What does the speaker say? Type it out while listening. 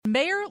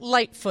Mayor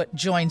Lightfoot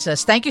joins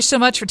us. Thank you so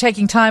much for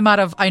taking time out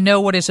of, I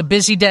know what is a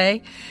busy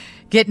day,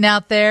 getting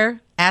out there,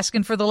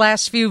 asking for the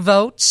last few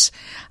votes.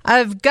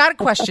 I've got a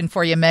question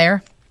for you,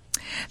 Mayor.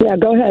 Yeah,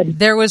 go ahead.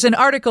 There was an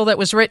article that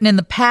was written in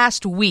the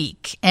past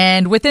week,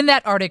 and within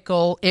that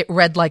article, it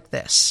read like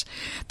this.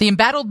 The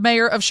embattled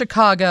mayor of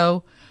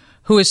Chicago,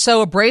 who is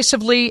so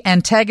abrasively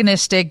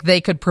antagonistic they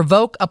could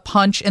provoke a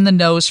punch in the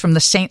nose from the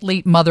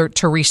saintly Mother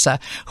Teresa.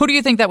 Who do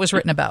you think that was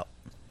written about?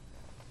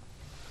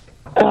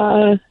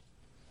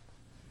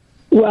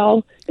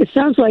 Well, it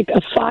sounds like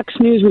a Fox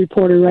News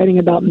reporter writing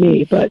about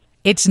me, but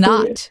it's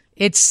not.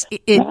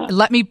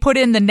 Let me put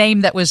in the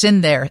name that was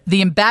in there.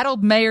 The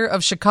embattled mayor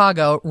of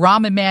Chicago,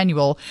 Rahm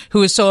Emanuel,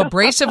 who is so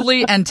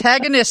abrasively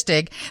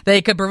antagonistic,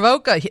 they could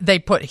provoke I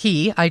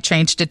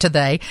changed it to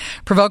they,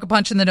 provoke a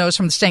punch in the nose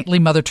from the saintly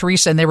Mother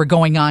Teresa, and they were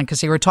going on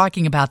because they were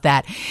talking about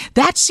that.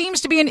 That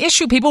seems to be an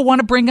issue people want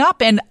to bring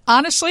up, and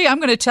honestly, I'm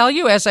going to tell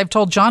you, as I've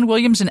told John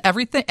Williams and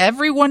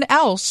everyone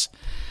else,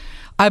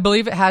 I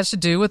believe it has to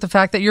do with the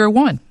fact that you're a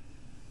one.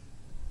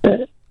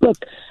 Look,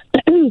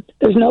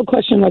 there's no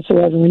question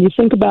whatsoever. When you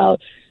think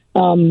about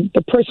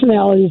the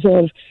personalities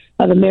of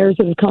the mayors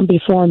that have come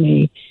before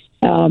me,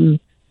 the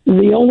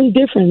only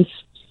difference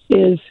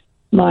is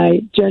my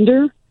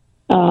gender,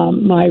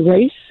 my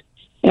race,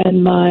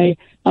 and my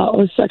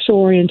sexual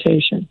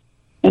orientation.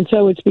 And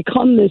so it's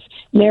become this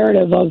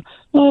narrative of,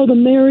 oh, the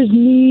mayor is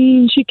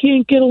mean, she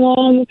can't get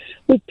along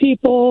with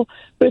people.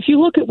 But if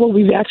you look at what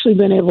we've actually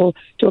been able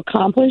to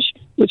accomplish,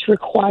 which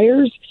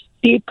requires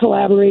deep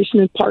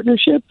collaboration and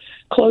partnership,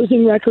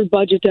 closing record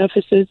budget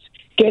deficits,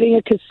 getting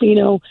a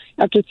casino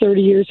after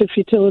 30 years of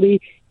futility,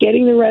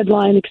 getting the Red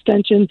Line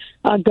extension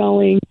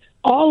going,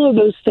 all of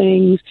those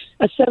things,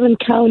 a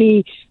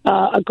 7-county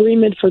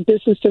agreement for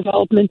business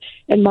development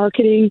and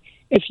marketing.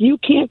 If you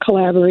can't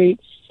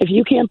collaborate, if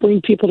you can't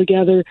bring people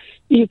together,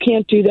 you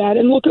can't do that.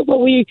 And look at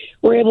what we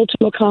were able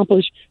to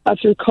accomplish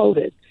through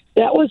COVID.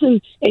 That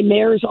wasn't a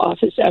mayor's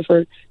office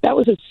effort. That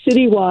was a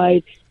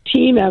citywide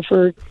team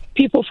effort,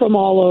 people from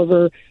all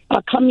over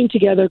coming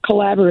together,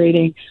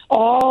 collaborating,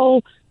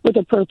 all with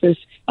the purpose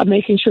of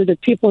making sure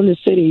that people in the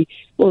city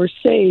were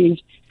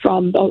saved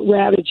from the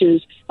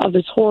ravages of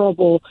this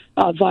horrible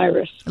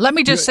virus. Let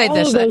me just say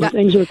this. All of those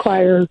things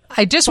require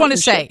I just want to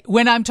say,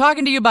 when I'm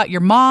talking to you about your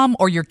mom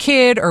or your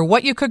kid or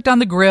what you cooked on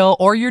the grill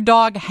or your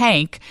dog,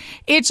 Hank,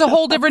 it's a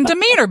whole different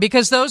demeanor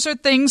because those are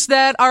things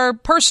that are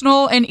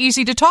personal and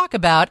easy to talk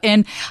about.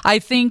 And I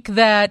think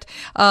that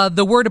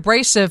the word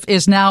abrasive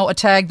is now a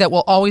tag that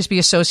will always be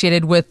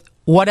associated with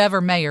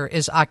whatever mayor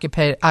is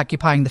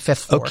occupying the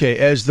fifth floor. Okay,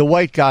 as the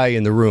white guy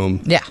in the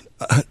room. Yeah.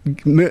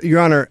 Your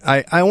Honor,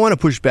 I want to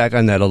push back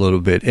on that a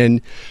little bit.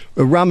 And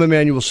Rahm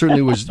Emanuel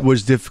certainly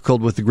was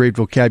difficult with the great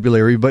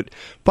vocabulary, but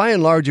by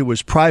and large it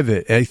was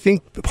private. And I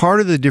think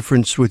part of the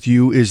difference with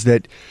you is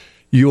that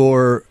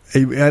your,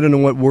 I don't know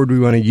what word we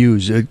want to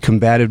use,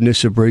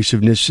 combativeness,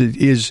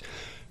 abrasiveness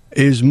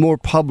is more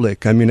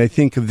public. I mean, I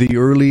think of the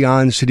early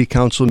on city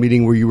council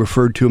meeting where you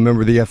referred to a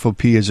member of the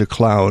FOP as a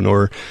clown,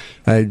 or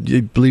I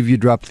believe you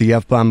dropped the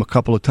F-bomb a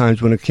couple of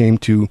times when it came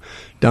to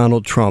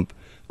Donald Trump.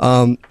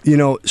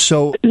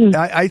 So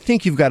I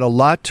think you've got a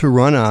lot to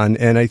run on,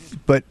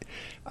 but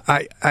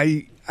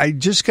I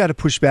just got to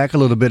push back a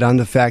little bit on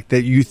the fact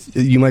that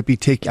you might be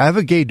taking. I have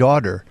a gay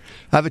daughter,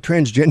 I have a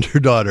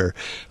transgender daughter,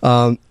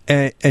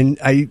 and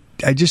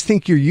I just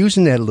think you're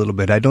using that a little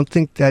bit. I don't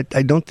think that's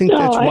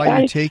why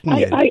you're taking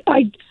it.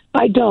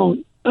 I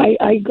don't.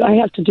 I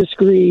have to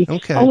disagree.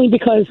 Okay. Only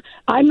because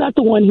I'm not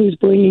the one who's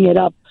bringing it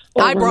up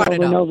over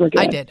and over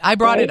again. I did. I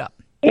brought it up.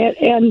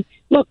 And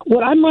look,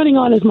 what I'm running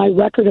on is my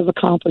record of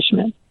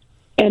accomplishment,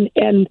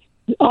 and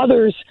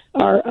others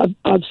are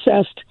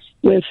obsessed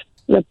with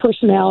the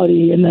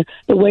personality and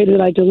the way that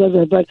I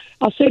deliver. But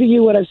I'll say to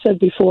you what I've said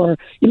before.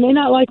 You may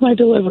not like my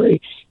delivery,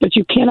 but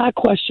you cannot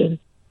question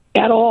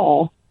at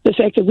all the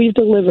fact that we've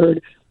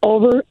delivered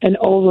over and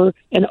over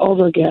and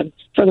over again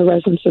for the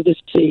residents of this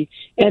city.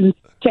 And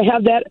to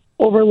have that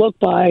overlooked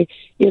by,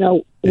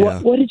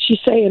 what did she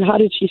say and how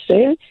did she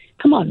say it?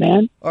 Come on,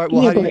 man. All right.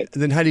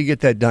 Well, how do you get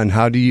that done?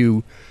 How do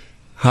you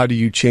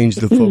change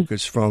the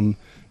focus from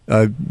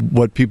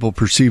what people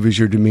perceive as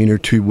your demeanor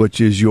to what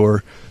is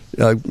your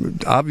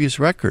obvious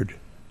record?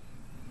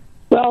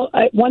 Well,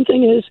 one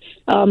thing is,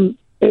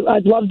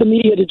 I'd love the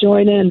media to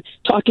join in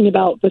talking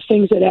about the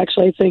things that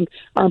actually I think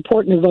are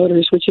important to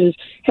voters, which is,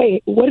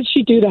 hey, what did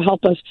she do to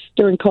help us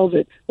during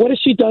COVID? What has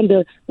she done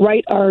to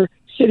right our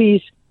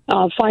city's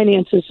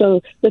finances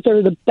so that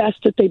they're the best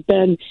that they've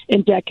been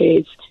in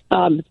decades?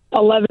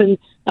 11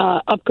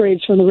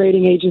 upgrades from the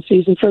rating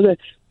agencies, and for the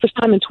first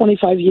time in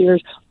 25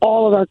 years,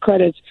 all of our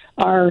credits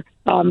are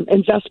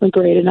investment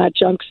grade and not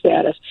junk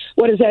status.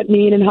 What does that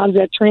mean, and how does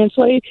that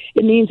translate?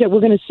 It means that we're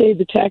going to save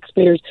the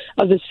taxpayers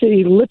of the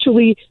city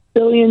literally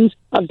billions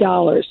of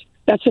dollars.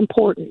 That's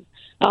important.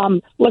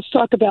 Let's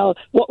talk about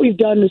what we've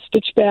done to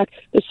stitch back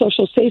the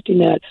social safety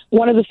net.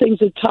 One of the things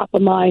that's top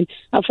of mind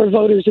for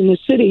voters in the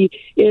city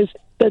is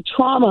the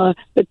trauma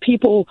that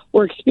people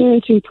were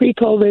experiencing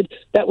pre-COVID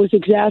that was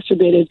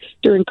exacerbated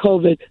during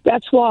COVID.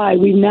 That's why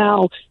we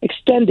now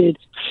extended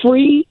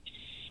free,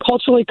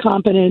 culturally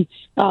competent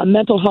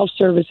mental health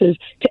services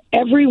to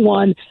every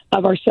one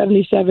of our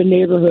 77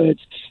 neighborhoods.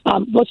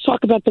 Let's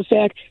talk about the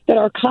fact that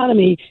our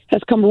economy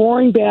has come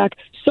roaring back,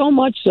 so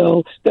much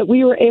so that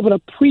we were able to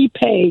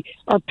prepay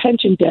our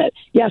pension debt.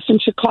 Yes, in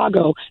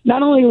Chicago,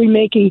 not only are we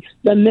making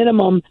the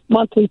minimum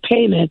monthly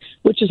payment,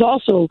 which is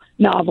also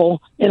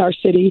novel in our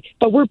city,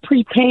 but we're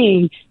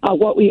prepaying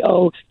what we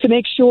owe to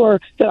make sure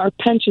that our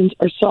pensions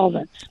are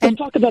solvent. Let's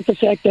talk about the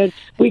fact that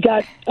we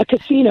got a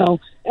casino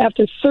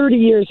after 30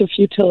 years of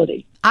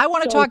futility. I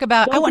want to talk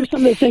about some of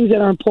the things that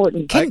are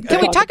important. Can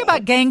we talk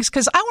about gangs?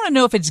 Because I want to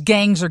know if it's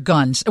gangs or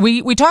guns.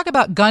 We talk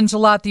about guns a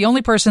lot. The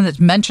only person that's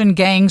mentioned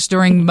gangs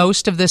during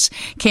most of this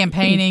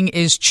campaigning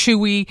is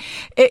Chewy.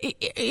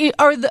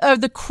 Are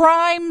the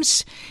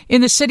crimes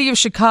in the city of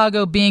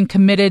Chicago being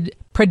committed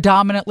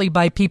predominantly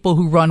by people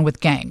who run with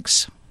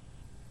gangs?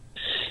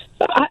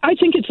 I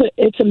think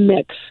it's a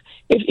mix.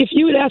 If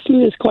you had asked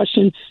me this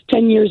question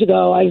 10 years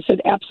ago, I would have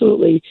said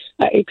absolutely,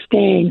 it's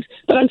gangs.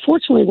 But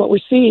unfortunately, what we're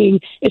seeing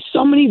is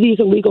so many of these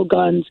illegal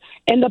guns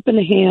end up in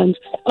the hands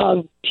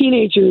of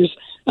teenagers.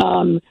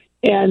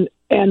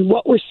 And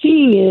what we're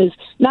seeing is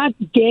not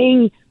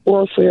gang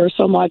warfare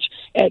so much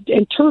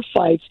and turf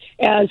fights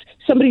as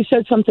somebody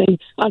said something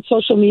on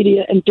social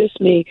media and dissed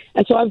me.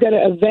 And so I've got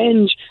to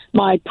avenge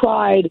my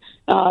pride,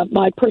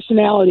 my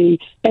personality,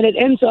 and it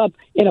ends up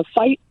in a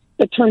fight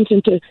that turns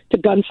into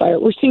gunfire.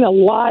 We're seeing a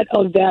lot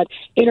of that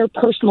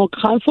interpersonal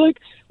conflict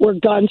where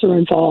guns are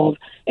involved.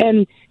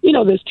 And,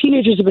 those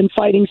teenagers have been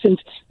fighting since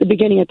the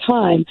beginning of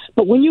time.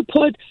 But when you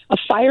put a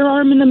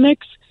firearm in the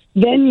mix,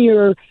 then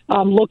you're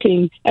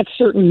looking at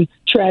certain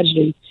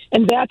tragedy.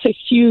 And that's a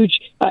huge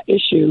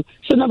issue.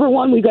 So, number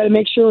one, we've got to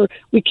make sure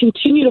we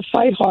continue to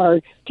fight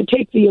hard to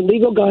take the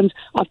illegal guns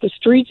off the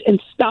streets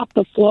and stop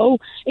the flow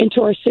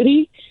into our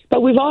city.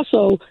 But we've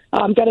also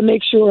got to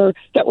make sure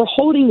that we're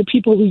holding the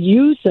people who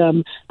use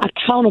them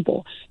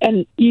accountable.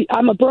 And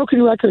I'm a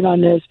broken record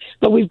on this,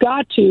 but we've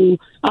got to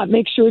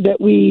make sure that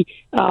we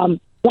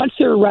once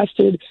they're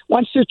arrested,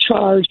 once they're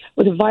charged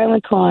with a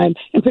violent crime,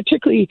 and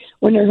particularly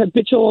when they're a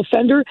habitual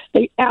offender,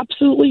 they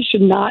absolutely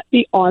should not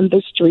be on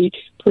the street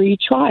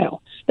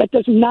pre-trial. That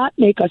does not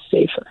make us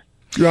safer.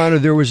 Your Honor,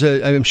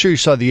 I'm sure you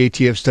saw the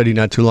ATF study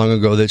not too long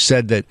ago that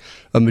said that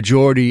a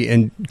majority,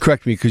 and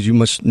correct me because you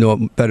must know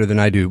it better than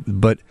I do,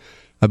 but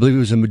I believe it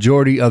was a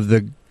majority of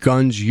the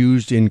guns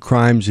used in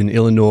crimes in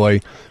Illinois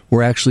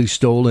were actually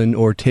stolen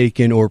or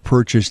taken or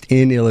purchased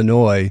in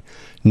Illinois,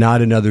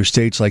 not in other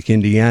states like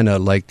Indiana,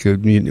 like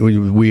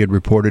we had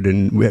reported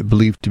and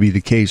believed to be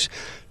the case.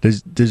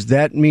 Does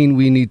that mean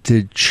we need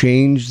to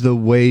change the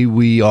way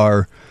we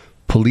are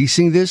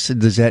policing this?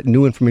 Does that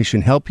new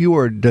information help you,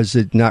 or does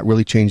it not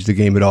really change the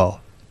game at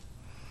all?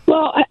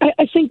 Well,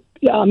 I think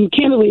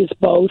candidly it's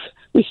both.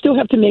 We still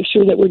have to make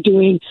sure that we're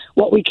doing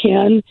what we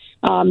can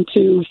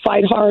to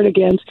fight hard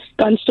against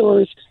gun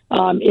stores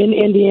in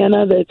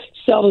Indiana that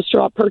sell to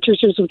straw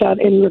purchasers without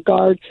any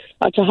regard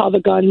to how the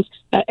guns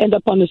end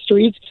up on the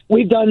streets.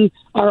 We've done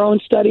our own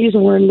studies,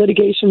 and we're in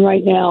litigation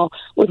right now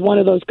with one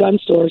of those gun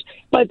stores.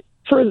 But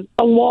for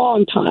a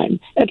long time,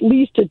 at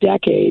least a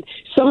decade,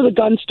 some of the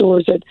gun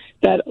stores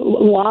that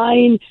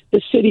line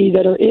the city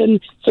that are in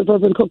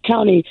suburban Cook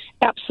County,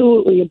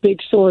 absolutely a big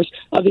source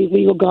of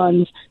illegal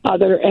guns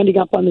that are ending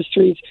up on the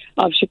streets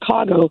of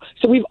Chicago.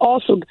 So we've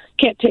also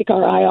can't take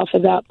our eye off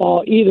of that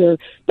ball either.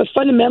 But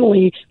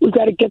fundamentally, we've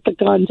got to get the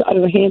guns out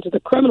of the hands of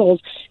the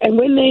criminals. And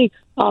when they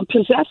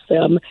possess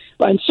them,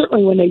 and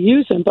certainly when they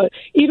use them, but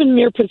even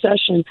mere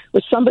possession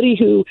with somebody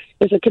who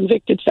is a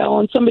convicted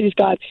felon, somebody's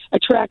got a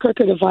track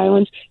record of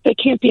violence, they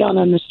can't be out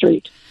on the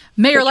street.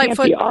 Mayor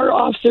Lightfoot, our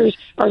officers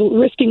are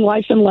risking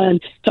life and limb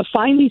to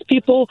find these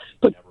people,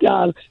 put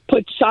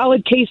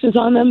solid cases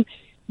on them.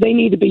 They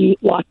need to be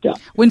locked up.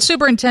 When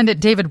Superintendent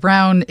David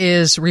Brown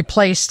is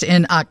replaced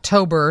in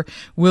October,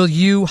 will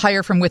you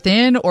hire from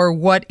within, or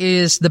what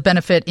is the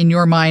benefit in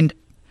your mind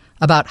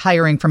about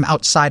hiring from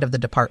outside of the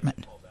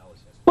department?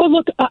 Well,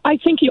 look, I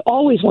think you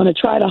always want to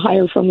try to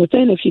hire from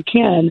within if you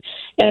can.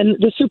 And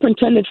the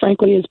superintendent,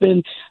 frankly, has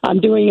been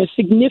doing a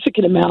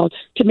significant amount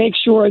to make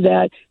sure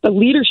that the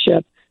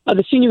leadership,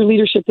 the senior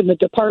leadership in the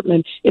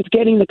department, is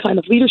getting the kind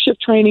of leadership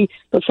training,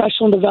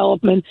 professional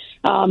development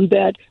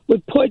that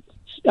would put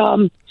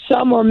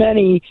some or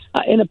many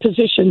in a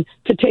position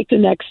to take the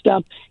next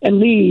step and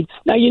lead.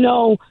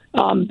 Now,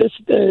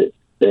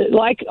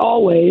 like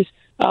always,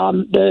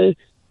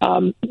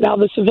 now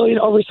the Civilian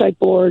Oversight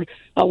Board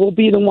will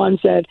be the ones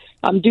that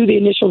do the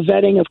initial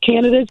vetting of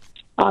candidates.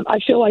 I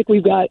feel like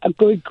we've got a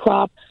good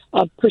crop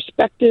of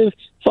prospective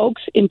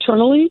folks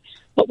internally,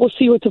 but we'll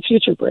see what the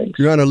future brings.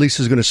 Your Honor,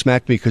 Lisa's going to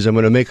smack me because I'm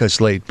going to make us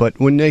late. But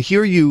when I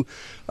hear you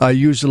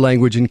use the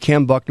language, and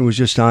Cam Buckner was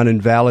just on in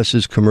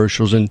Vallis's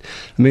commercials, and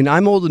I mean,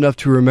 I'm old enough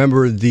to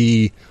remember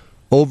the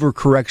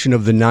overcorrection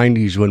of the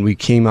 90s when we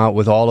came out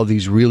with all of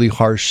these really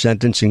harsh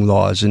sentencing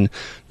laws and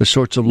the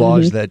sorts of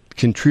laws that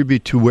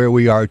contribute to where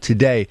we are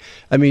today.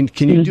 I mean,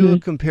 can you do a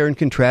compare and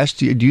contrast?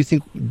 Do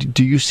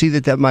you see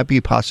that might be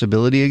a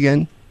possibility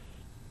again?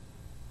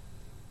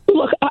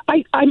 Look,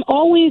 I'm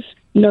always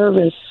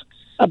nervous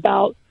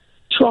about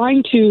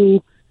trying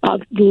to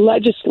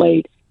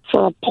legislate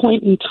for a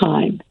point in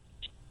time,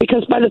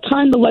 because by the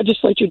time the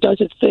legislature does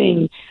its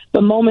thing,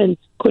 the moment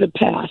could have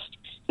passed.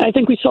 And I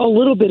think we saw a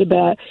little bit of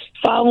that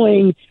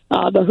following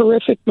the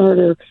horrific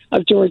murder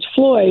of George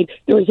Floyd.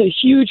 There was a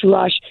huge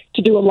rush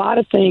to do a lot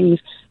of things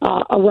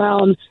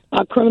around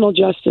criminal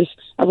justice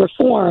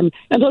reform.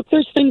 And look,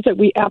 there's things that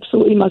we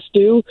absolutely must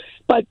do.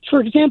 But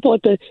for example,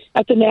 at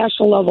the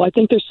national level, I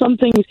think there's some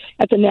things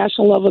at the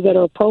national level that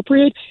are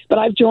appropriate. But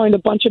I've joined a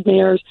bunch of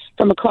mayors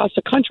from across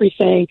the country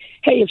saying,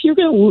 hey, if you're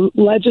going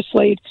to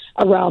legislate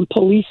around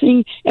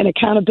policing and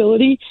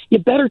accountability, you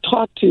better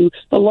talk to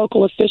the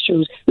local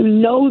officials who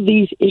know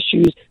these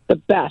issues the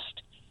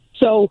best.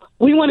 So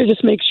we want to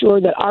just make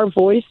sure that our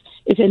voice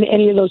is in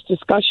any of those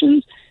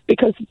discussions,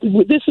 because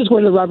this is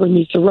where the rubber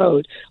meets the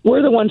road.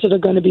 We're the ones that are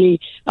going to be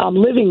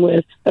living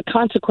with the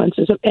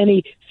consequences of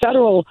any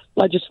federal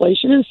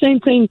legislation. And same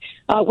thing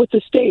with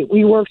the state.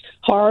 We worked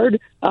hard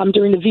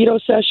during the veto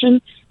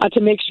session to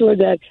make sure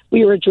that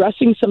we were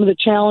addressing some of the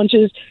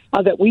challenges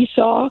that we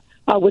saw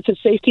with the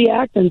Safety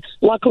Act, and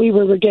luckily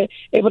we were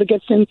able to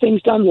get some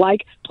things done,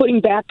 like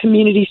putting back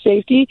community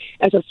safety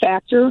as a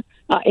factor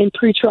in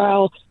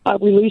pretrial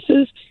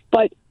releases.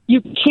 But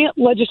you can't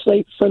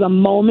legislate for the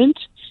moment.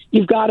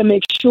 You've got to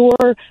make sure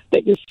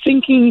that you're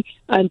thinking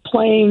and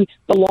playing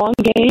the long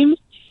game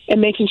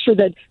and making sure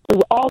that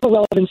all the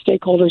relevant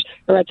stakeholders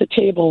are at the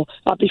table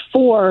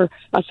before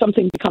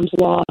something becomes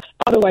law.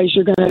 Otherwise,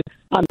 you're going to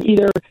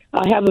either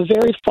have a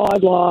very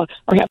flawed law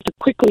or have to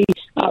quickly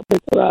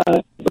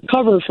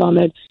recover from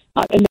it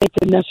and make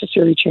the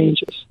necessary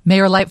changes.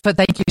 Mayor Lightfoot,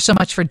 thank you so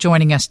much for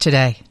joining us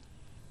today.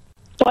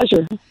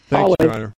 Pleasure. Thanks, always. Your Honor.